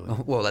wrong, really.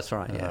 Oh, well, that's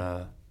right,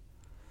 yeah.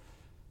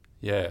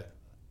 Yeah,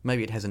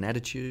 Maybe it has an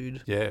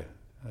attitude. yeah,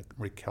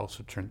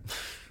 recalcitrant.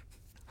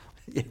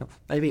 Yeah,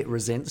 maybe it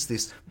resents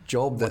this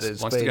job that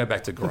has Wants been... to go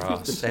back to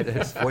grass. that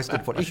has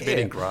foisted for... I should be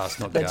eating grass,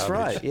 not That's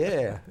garbage.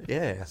 right,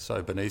 yeah.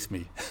 So beneath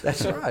me.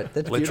 That's right,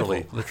 that's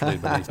literally beautiful.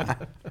 beneath me.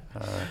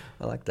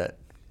 I like that.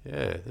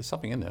 Yeah, there's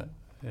something in that.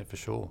 Yeah, for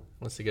sure.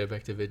 Wants to go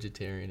back to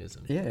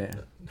vegetarianism. Yeah.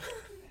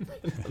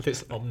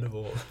 This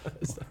omnivore.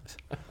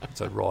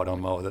 It's a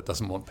ride-on mower that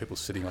doesn't want people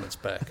sitting on its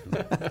back.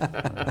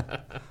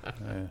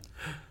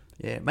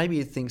 Yeah, maybe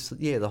it thinks,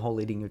 the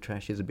whole eating of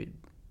trash is a bit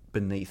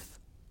beneath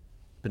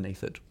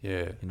it,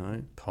 Yeah, you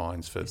know?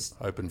 pines for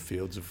open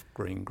fields of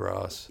green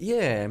grass.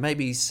 Yeah,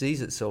 maybe he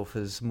sees itself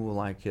as more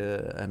like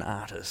an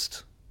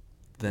artist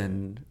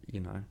than,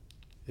 Yeah.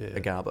 a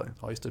garbo.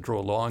 I used to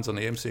draw lines on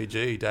the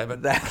MCG,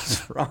 David.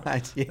 That's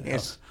right,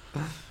 yes.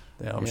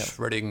 Now I'm Yeah.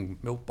 shredding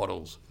milk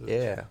bottles.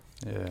 Yeah.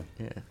 Yeah.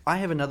 I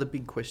have another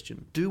big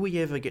question. Do we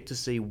ever get to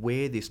see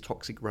where this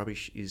toxic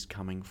rubbish is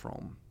coming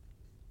from?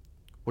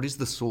 What is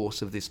the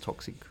source of this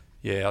toxic?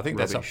 Yeah, I think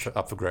Rubbish. that's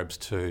up for grabs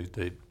too.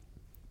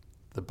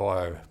 The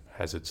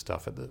biohazard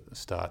stuff at the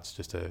start's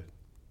just a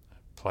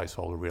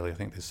placeholder, really. I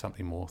think there's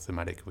something more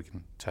thematic we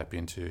can tap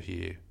into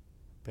here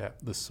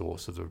about the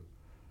source of the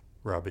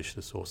rubbish,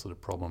 the source of the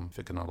problem. If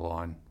it can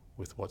align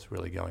with what's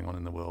really going on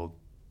in the world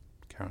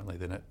currently,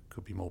 then it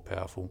could be more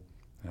powerful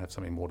and have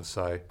something more to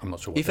say. I'm not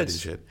sure what If that it's-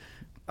 is yet.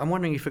 I'm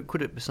wondering if it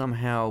could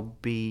somehow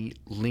be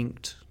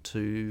linked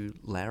to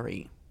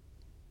Larry,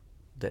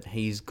 that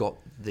he's got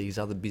these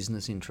other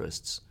business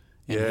interests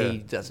and Yeah. he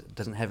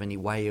doesn't have any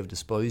way of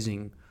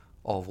disposing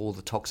of all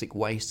the toxic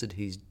waste that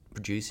he's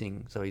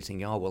producing. So he's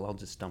thinking, oh, well, I'll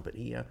just dump it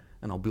here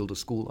and I'll build a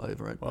school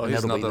over it. Well, and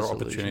here's that'll be another the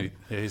opportunity.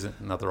 solution. Here's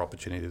another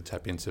opportunity to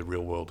tap into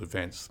real-world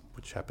events,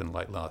 which happened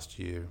late last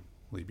year,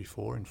 the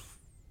before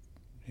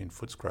in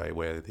Footscray,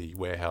 where the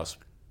warehouse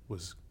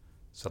was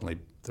suddenly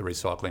the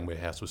recycling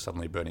warehouse was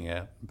suddenly burning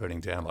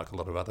down, like a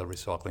lot of other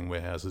recycling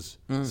warehouses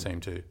seem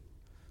to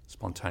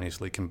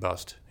spontaneously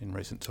combust in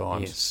recent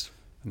times. Yes.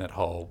 And that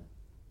whole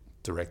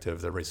director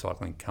of the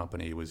recycling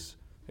company was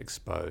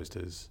exposed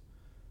as,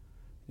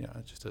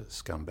 just a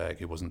scumbag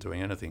who wasn't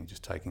doing anything,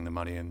 just taking the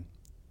money and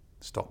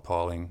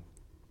stockpiling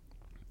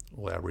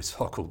all our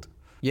recycled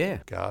Yeah.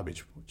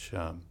 garbage, which,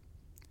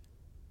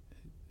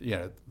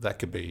 that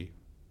could be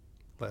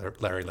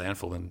Larry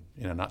Landfill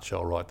in a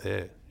nutshell right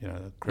there.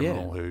 A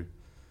criminal who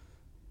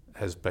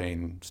has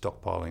been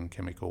stockpiling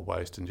chemical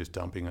waste and just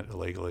dumping it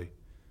illegally,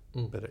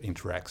 but it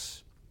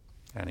interacts,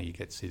 and he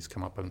gets his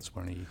comeuppance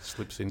when he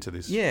slips into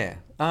this. Yeah.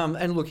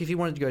 And look, if you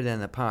wanted to go down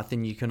that path,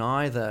 then you can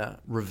either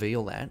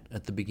reveal that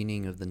at the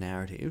beginning of the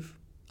narrative.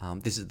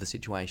 This is the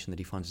situation that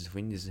he finds himself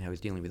in, this is how he's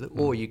dealing with it.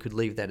 Or you could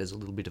leave that as a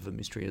little bit of a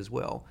mystery as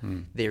well.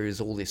 There is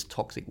all this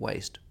toxic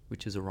waste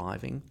which is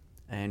arriving,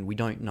 and we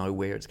don't know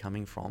where it's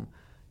coming from.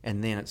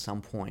 And then at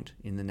some point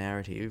in the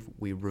narrative,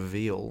 we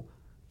reveal,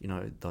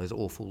 those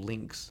awful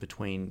links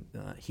between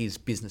his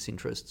business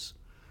interests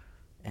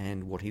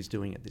and what he's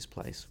doing at this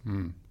place.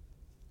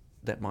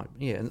 That might,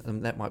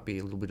 and that might be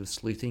a little bit of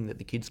sleuthing that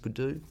the kids could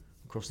do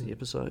across the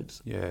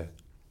episodes. Yeah.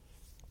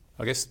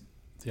 I guess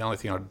the only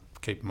thing I'd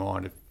keep in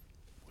mind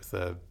with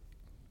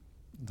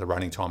the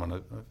running time on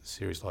a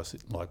series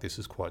like this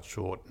is quite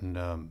short,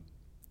 and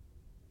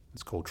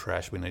it's called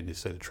Trash. We need to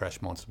see the trash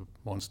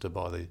monster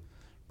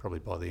probably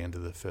by the end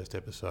of the first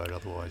episode.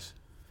 Otherwise,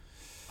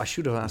 I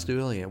should have asked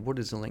earlier, what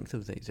is the length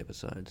of these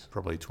episodes?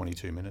 probably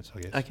 22 minutes,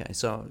 I guess. Okay,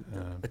 so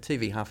a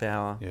TV half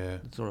hour. Yeah.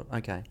 Sort of,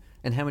 okay.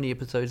 And how many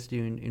episodes do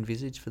you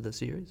envisage for the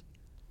series?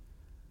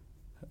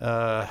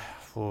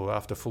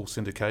 After full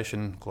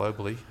syndication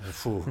globally,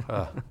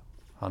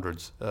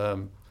 hundreds.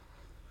 I'm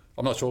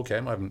not sure,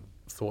 Cam. I haven't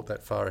thought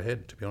that far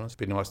ahead, to be honest.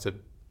 It'd be nice to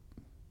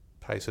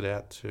pace it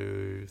out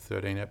to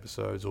 13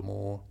 episodes or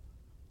more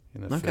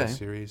in the first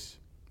series,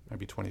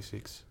 maybe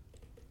 26.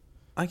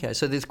 Okay,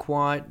 so there's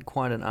quite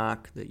an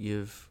arc that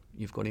you've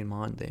got in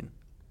mind then.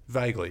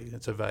 Vaguely,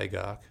 it's a vague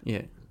arc.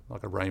 Yeah.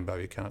 Like a rainbow,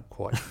 you can't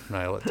quite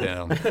nail it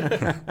down.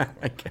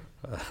 Okay.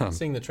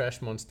 Seeing the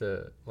trash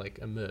monster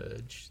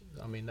emerge,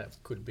 I mean that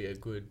could be a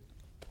good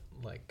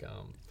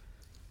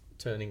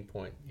turning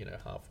point.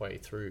 Halfway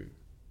through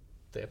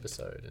the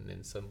episode, and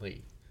then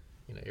suddenly,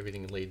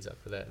 everything leads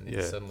up to that, and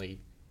then suddenly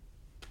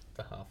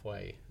the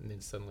halfway, and then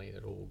suddenly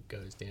it all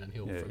goes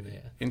downhill from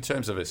there. In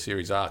terms of a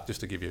series arc, just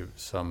to give you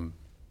some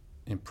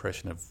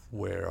impression of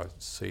where I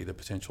see the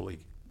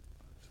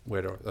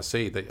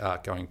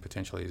arc going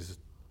potentially is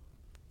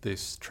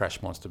this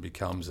trash monster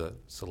becomes a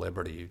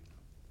celebrity,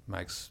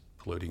 makes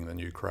polluting the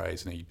new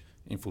craze, and he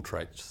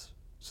infiltrates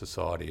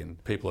society,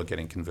 and people are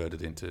getting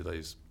converted into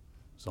these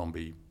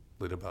zombie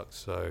litterbugs.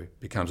 So it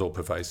becomes all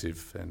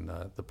pervasive, and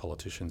the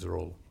politicians are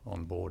all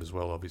on board as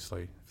well,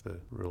 obviously. If the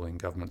ruling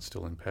government's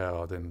still in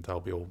power, then they'll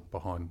be all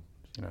behind,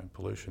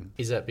 pollution.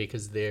 Is that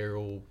because their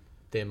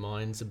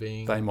minds are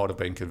being... They might have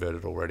been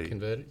converted already.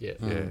 Converted, yeah.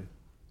 Yeah.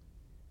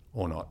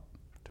 Or not,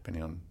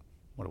 depending on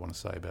what I want to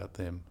say about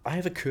them. I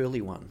have a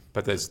curly one.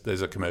 But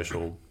there's a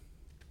commercial,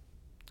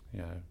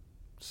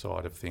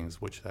 side of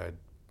things which they'd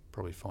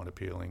probably find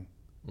appealing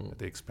at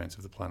the expense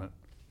of the planet.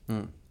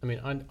 Mm. I mean,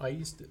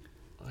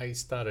 I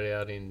started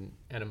out in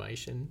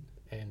animation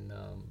and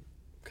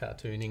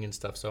cartooning and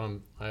stuff, so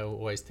I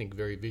always think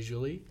very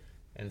visually,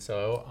 and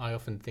so I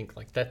often think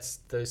that's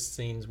those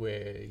scenes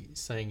where he's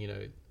saying,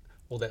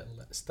 all that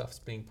stuff's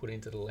being put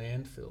into the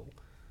landfill.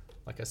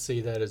 I see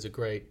that as a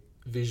great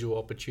visual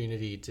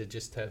opportunity to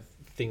just have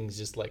things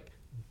just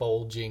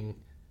bulging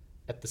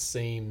at the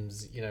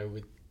seams,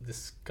 with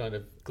this kind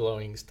of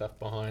glowing stuff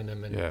behind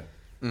them, and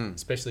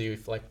especially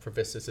if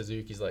Professor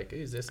Suzuki's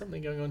is there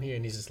something going on here,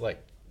 and he's just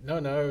no,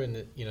 and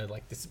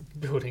this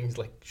building's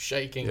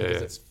shaking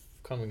because it's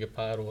coming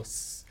apart, or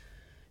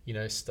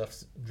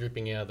stuff's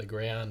dripping out of the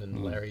ground,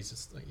 and Larry's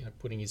just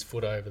putting his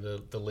foot over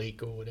the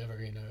leak or whatever,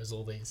 as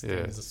all these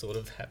things are sort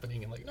of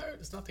happening, and no,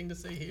 there's nothing to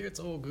see here, it's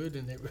all good,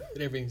 and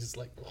everything's just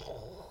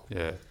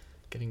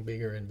getting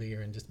bigger and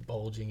bigger and just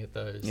bulging at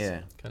those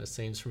kind of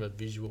scenes from a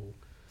visual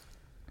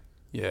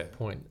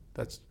point.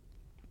 That's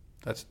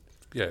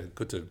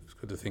good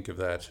to think of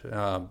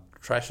that.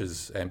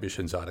 Trash's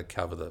ambitions are to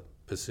cover the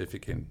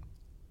Pacific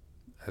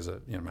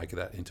make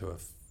that into a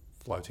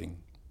floating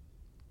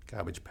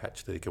garbage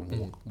patch that he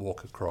can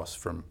walk across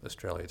from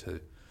Australia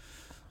to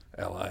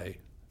LA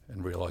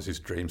and realise his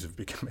dreams of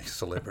becoming a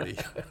celebrity.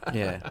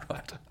 Yeah.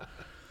 Right.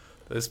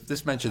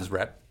 This mentions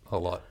rap a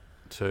lot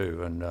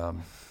too, and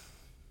I'm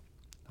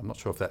not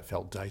sure if that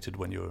felt dated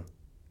when you were...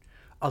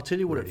 I'll tell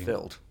you what it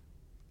felt,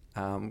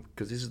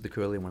 because this is the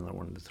curly one I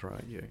wanted to throw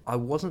at you. I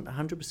wasn't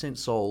 100%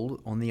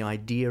 sold on the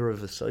idea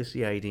of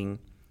associating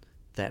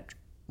that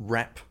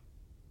rap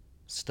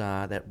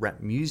star, that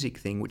rap music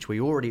thing, which we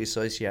already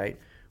associate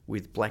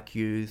with black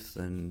youth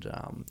and,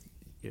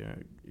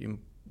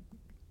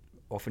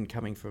 often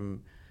coming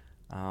from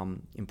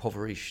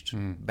impoverished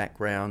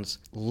backgrounds,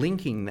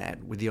 linking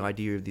that with the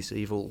idea of this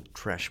evil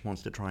trash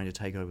monster trying to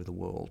take over the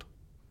world.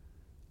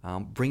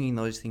 Bringing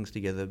those things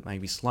together may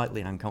be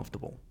slightly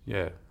uncomfortable.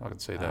 Yeah, I can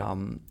see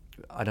that.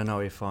 I don't know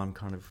if I'm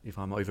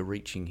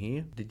overreaching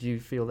here. Did you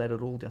feel that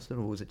at all, Justin,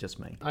 or was it just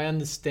me? I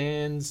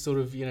understand sort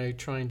of,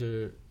 trying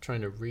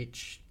to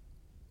reach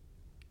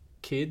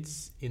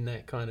kids in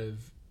that kind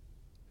of,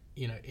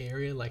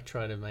 area, like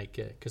try to make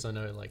it, because I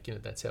know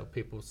that's how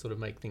people sort of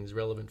make things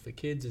relevant for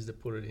kids, is to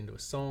put it into a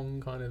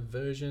song kind of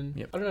version.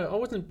 Yep. I don't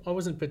know, I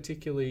wasn't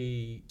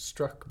particularly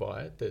struck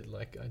by it, that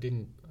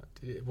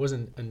it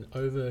wasn't an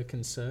over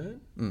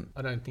concern.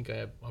 I don't think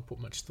I put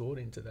much thought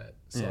into that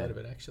side of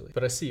it actually,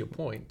 but I see your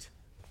point.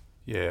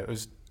 Yeah, it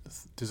was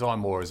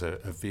designed more as a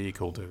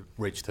vehicle to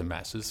reach the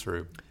masses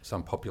through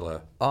some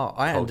popular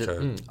I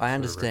culture. I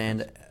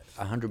understand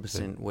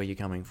 100% where you're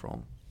coming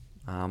from.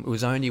 It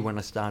was only when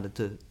I started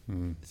to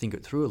think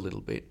it through a little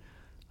bit,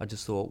 I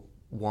just thought,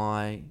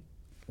 why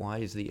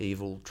is the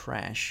evil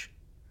trash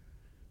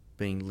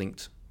being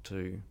linked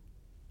to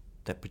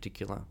that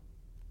particular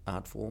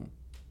art form?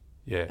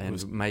 Yeah,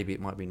 And maybe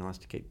it might be nice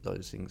to keep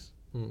those things.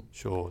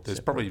 Sure. There's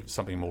probably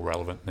something more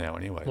relevant now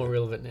anyway. More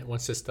relevant now.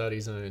 Wants to start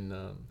his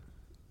own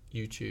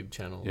YouTube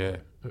channel. Yeah.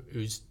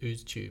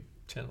 OozeTube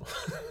channel.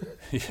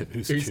 Yeah,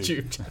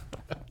 OozeTube channel.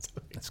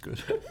 That's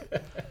good.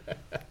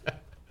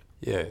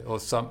 Yeah, or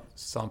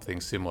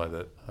something similar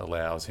that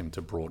allows him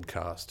to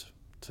broadcast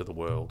to the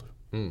world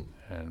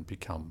and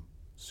become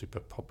super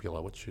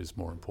popular, which is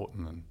more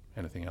important than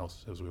anything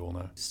else, as we all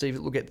know. Steve,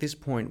 look, at this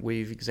point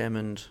we've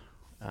examined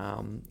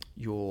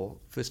your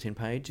first 10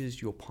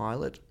 pages, your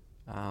pilot.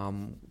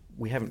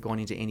 We haven't gone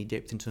into any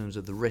depth in terms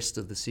of the rest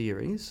of the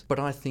series, but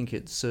I think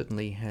it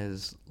certainly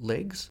has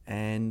legs.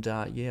 And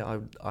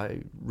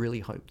I really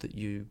hope that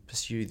you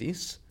pursue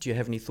this. Do you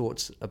have any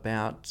thoughts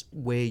about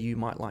where you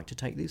might like to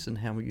take this and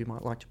how you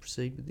might like to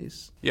proceed with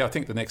this? Yeah, I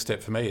think the next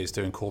step for me is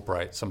to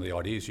incorporate some of the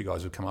ideas you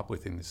guys have come up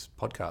with in this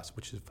podcast,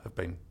 which have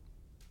been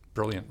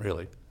brilliant,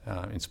 really,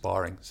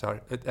 inspiring. So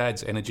it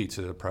adds energy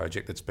to the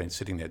project that's been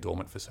sitting there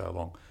dormant for so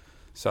long.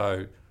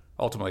 So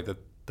ultimately,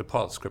 the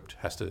pilot script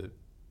has to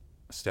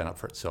stand up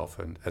for itself,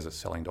 and as a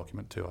selling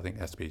document too. I think it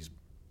has to be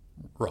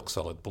rock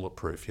solid,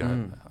 bulletproof.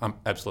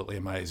 Absolutely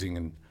amazing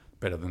and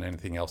better than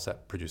anything else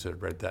that producer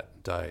had read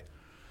that day,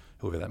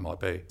 whoever that might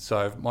be.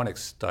 So my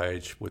next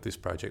stage with this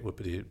project would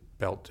be to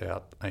belt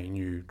out a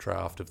new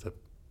draft of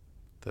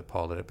the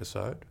pilot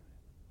episode,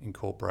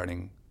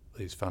 incorporating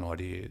these fun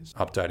ideas,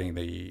 updating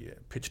the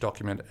pitch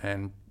document,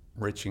 and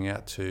reaching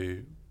out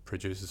to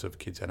producers of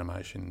kids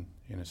animation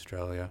in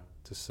Australia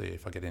to see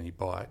if I get any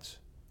bites.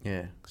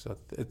 Yeah. So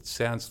it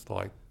sounds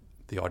like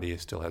the idea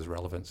still has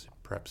relevance,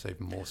 perhaps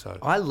even more so.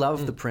 I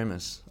love the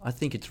premise. I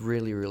think it's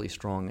really, really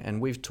strong. And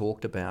we've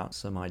talked about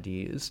some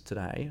ideas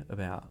today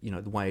about,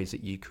 the ways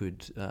that you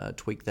could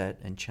tweak that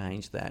and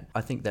change that. I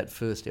think that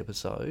first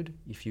episode,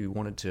 if you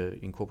wanted to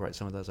incorporate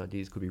some of those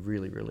ideas, could be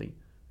really, really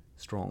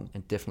strong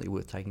and definitely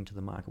worth taking to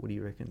the market. What do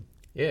you reckon?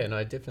 Yeah, and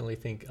I definitely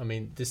think,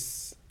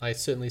 this I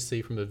certainly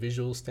see from a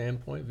visual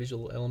standpoint,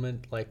 visual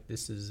element, like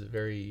this is a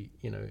very,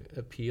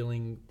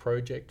 appealing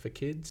project for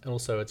kids. And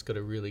also it's got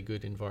a really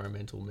good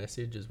environmental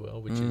message as well,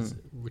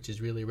 which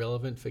is really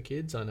relevant for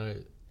kids. I know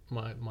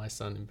my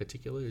son in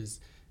particular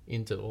is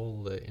into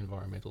all the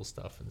environmental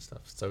stuff and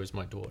stuff. So is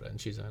my daughter, and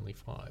she's only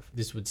 5.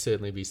 This would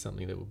certainly be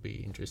something that would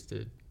be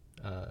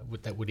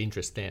that would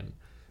interest them.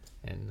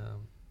 And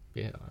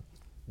I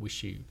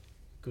wish you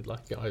good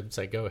luck. I'd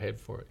say go ahead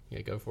for it.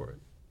 Yeah, go for it.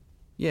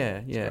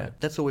 Yeah.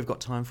 That's all we've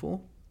got time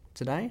for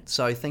today.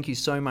 So thank you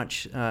so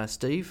much,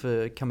 Steve,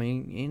 for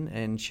coming in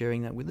and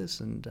sharing that with us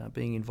and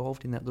being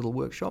involved in that little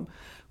workshop.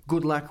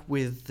 Good luck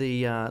with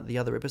the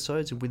other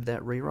episodes and with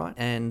that rewrite.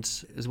 And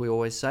as we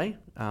always say,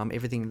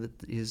 everything that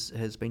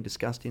has been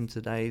discussed in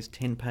today's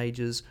 10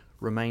 pages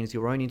remains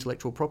your own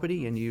intellectual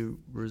property, and you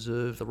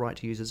reserve the right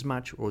to use as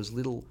much or as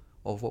little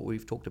of what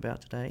we've talked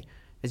about today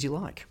as you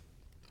like.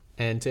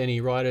 And to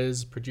any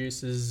writers,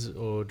 producers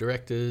or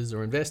directors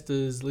or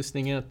investors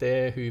listening out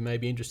there who may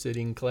be interested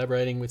in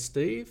collaborating with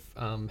Steve,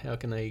 how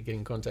can they get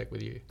in contact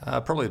with you?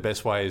 Probably the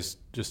best way is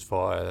just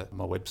via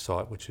my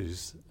website, which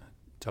is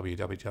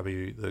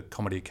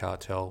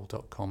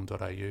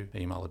www.thecomedycartel.com.au.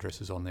 Email address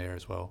is on there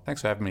as well.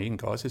 Thanks for having me in,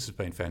 guys. This has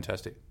been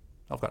fantastic.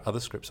 I've got other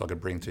scripts I could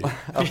bring to you.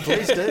 Oh,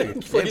 please do.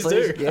 Please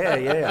do.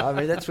 Yeah.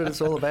 That's what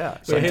it's all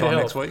about. We're Same here to time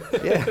help. next week.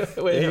 Yeah.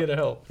 We're here to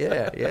help.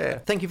 Yeah.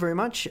 Thank you very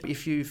much.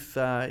 If you've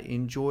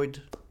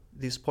enjoyed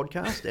this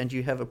podcast and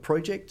you have a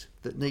project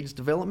that needs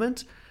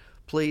development,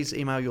 please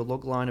email your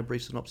logline, a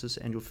brief synopsis,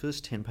 and your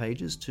first 10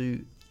 pages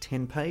to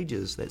 10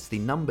 pages. That's the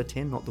number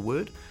 10, not the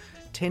word.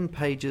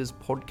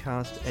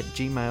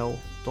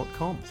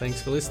 10pagespodcast@gmail.com.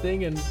 Thanks for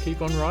listening, and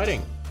keep on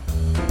writing.